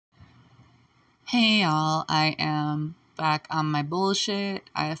Hey y'all, I am back on my bullshit.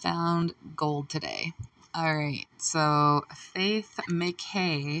 I have found gold today. Alright, so Faith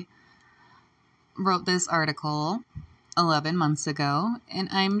McKay wrote this article 11 months ago, and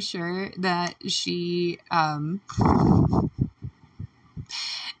I'm sure that she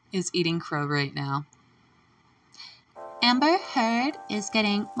is eating crow right now. Amber Heard is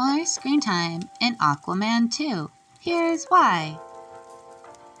getting more screen time in Aquaman 2. Here's why.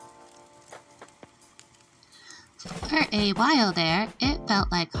 For a while there, it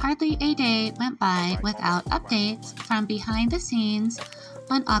felt like hardly a day went by without updates from behind the scenes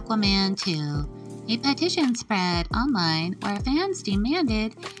on Aquaman 2. A petition spread online where fans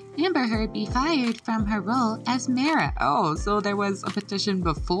demanded Amber Heard be fired from her role as Mara. Oh, so there was a petition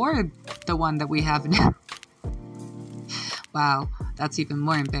before the one that we have now. Wow, that's even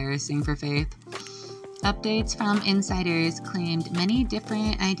more embarrassing for Faith. Updates from insiders claimed many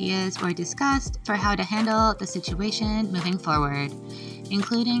different ideas were discussed for how to handle the situation moving forward,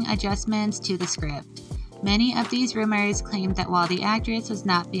 including adjustments to the script. Many of these rumors claimed that while the actress was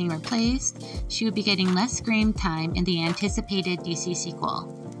not being replaced, she would be getting less screen time in the anticipated DC sequel.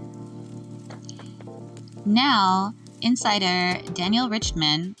 Now, insider Daniel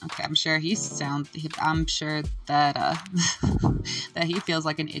Richman, okay, I'm sure that that he feels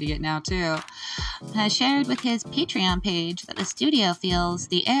like an idiot now too, has shared with his Patreon page that the studio feels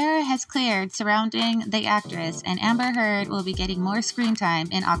the air has cleared surrounding the actress and Amber Heard will be getting more screen time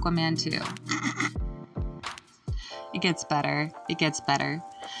in Aquaman 2. It gets better.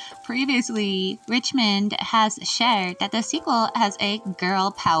 Previously, Richmond has shared that the sequel has a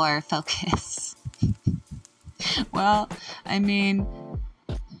girl power focus. Well, I mean,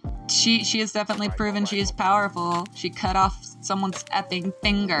 she has definitely proven she is powerful. She cut off someone's effing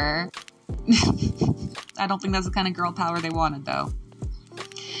finger. I don't think that's the kind of girl power they wanted, though.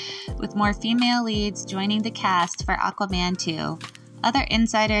 With more female leads joining the cast for Aquaman 2, other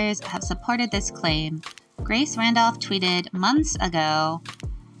insiders have supported this claim. Grace Randolph tweeted months ago,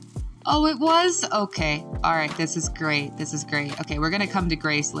 "Oh, it was? Okay. All right, this is great. Okay, we're going to come to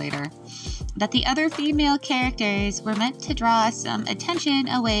Grace later. That the other female characters were meant to draw some attention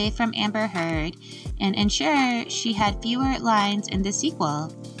away from Amber Heard and ensure she had fewer lines in the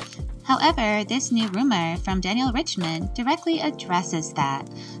sequel. However, this new rumor from Daniel Richmond directly addresses that,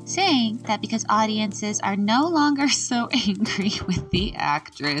 saying that because audiences are no longer so angry with the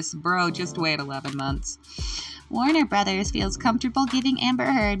actress, bro, just wait 11 months. Warner Brothers feels comfortable giving Amber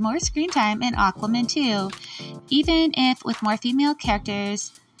Heard more screen time in Aquaman 2, even if with more female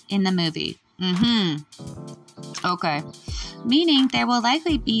characters in the movie. Okay. Meaning there will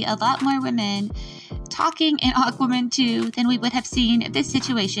likely be a lot more women talking in Aquaman 2 than we would have seen if this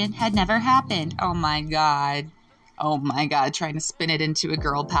situation had never happened." Oh my god, trying to spin it into a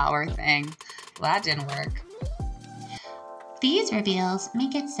girl power thing. Well, that didn't work. These reveals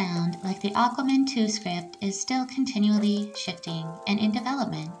make it sound like the Aquaman 2 script is still continually shifting and in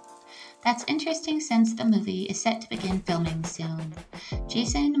development. That's interesting since the movie is set to begin filming soon.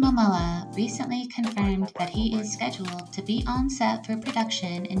 Jason Momoa recently confirmed that he is scheduled to be on set for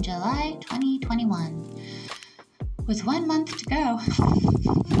production in July 2021. With 1 month to go.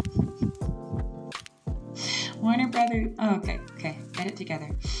 Warner Brothers... Oh, okay, get it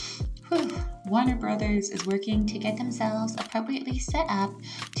together. Warner Brothers is working to get themselves appropriately set up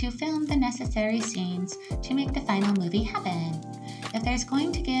to film the necessary scenes to make the final movie happen. If there's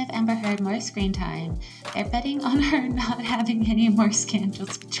going to give Amber Heard more screen time, they're betting on her not having any more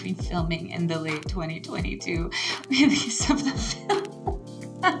scandals between filming and the late 2022 release of the film.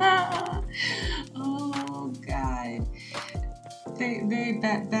 Oh, God. They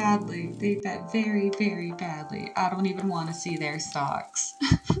bet badly. They bet very, very badly. I don't even want to see their stocks.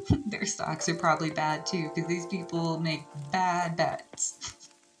 Their stocks are probably bad, too, because these people make bad bets.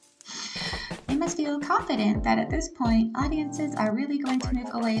 They must feel confident that at this point, audiences are really going to move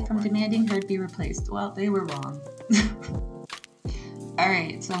away from demanding Heard be replaced. Well, they were wrong.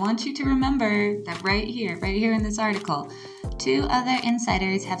 Alright, so I want you to remember that right here in this article, 2 other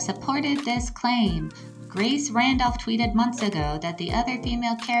insiders have supported this claim. Grace Randolph tweeted months ago that the other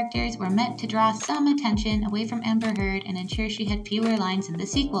female characters were meant to draw some attention away from Amber Heard and ensure she had fewer lines in the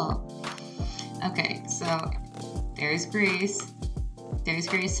sequel. Okay, so there's Grace. There's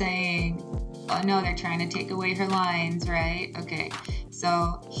Grace saying, oh no, they're trying to take away her lines, right? Okay,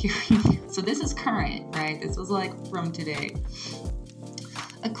 so this is current, right? This was like from today.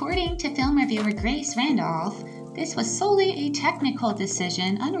 According to film reviewer Grace Randolph, this was solely a technical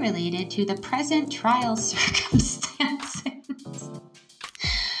decision unrelated to the present trial circumstances.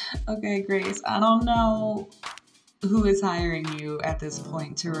 Okay, Grace, I don't know who is hiring you at this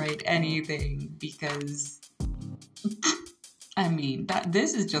point to write anything? Because I mean,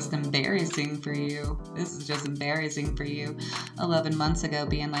 this is just embarrassing for you. This is just embarrassing for you. 11 months ago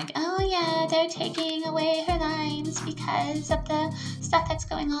being like, oh yeah, they're taking away her lines because of the stuff that's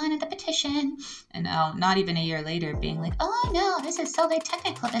going on in the petition. And now, not even a year later, being like, oh no, this is solely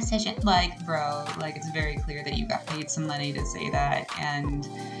technical decision. Like, bro, like it's very clear that you got paid some money to say that, and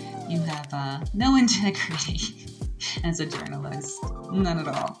you have no integrity as a journalist. None at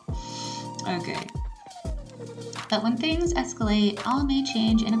all. Okay. But when things escalate, all may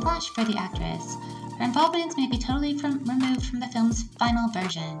change in a flash for the actress. Her involvement may be totally removed from the film's final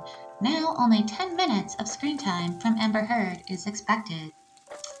version. Now, only 10 minutes of screen time from Amber Heard is expected.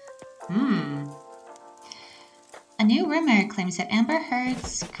 A new rumor claims that Amber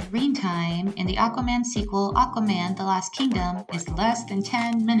Heard's screen time in the Aquaman sequel, Aquaman: The Lost Kingdom, is less than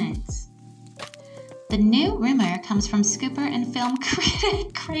 10 minutes. The new rumor comes from scooper and film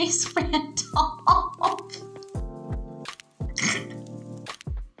critic Grace Randolph.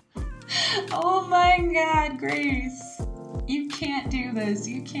 Oh my God, Grace. You can't do this.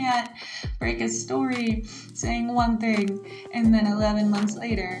 You can't break a story saying one thing and then 11 months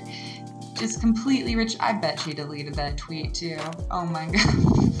later just completely rich. I bet she deleted that tweet too. Oh my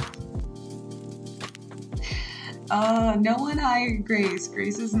God. No one hired Grace.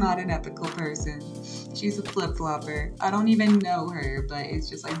 Grace is not an ethical person. She's a flip-flopper. I don't even know her, but it's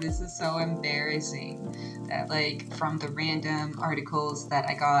just like, this is so embarrassing that, like, from the random articles that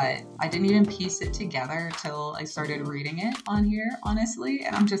I got, I didn't even piece it together till I started reading it on here, honestly.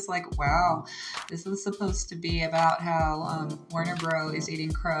 And I'm just like, wow, this was supposed to be about how Warner Bro. Is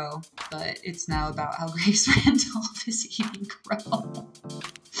eating crow, but it's now about how Grace Randolph is eating crow.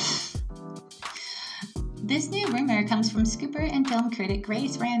 This new rumor comes from scooper and film critic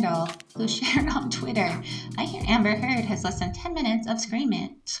Grace Randolph, who shared on Twitter, I hear Amber Heard has less than 10 minutes of screen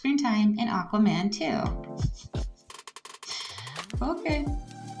time in Aquaman 2. Okay,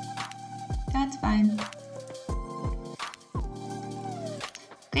 that's fine.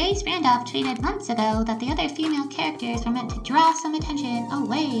 Grace Randolph tweeted months ago that the other female characters were meant to draw some attention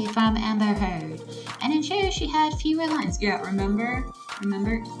away from Amber Heard and ensure she had fewer lines. Yeah, remember?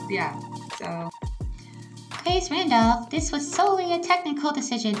 Yeah, so... Grace Randolph, this was solely a technical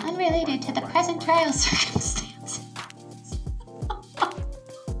decision unrelated to the present trial circumstances.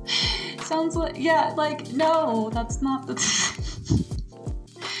 Sounds like, yeah, like, no, that's not the...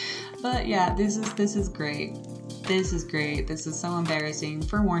 But yeah, this is great. This is great. This is so embarrassing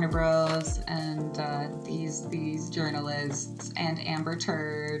for Warner Bros. And these journalists and Amber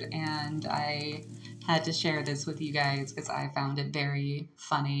Turd, and I had to share this with you guys because I found it very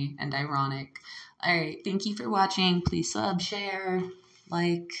funny and ironic. All right, thank you for watching. Please sub, share,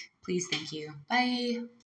 like, please, thank you. Bye.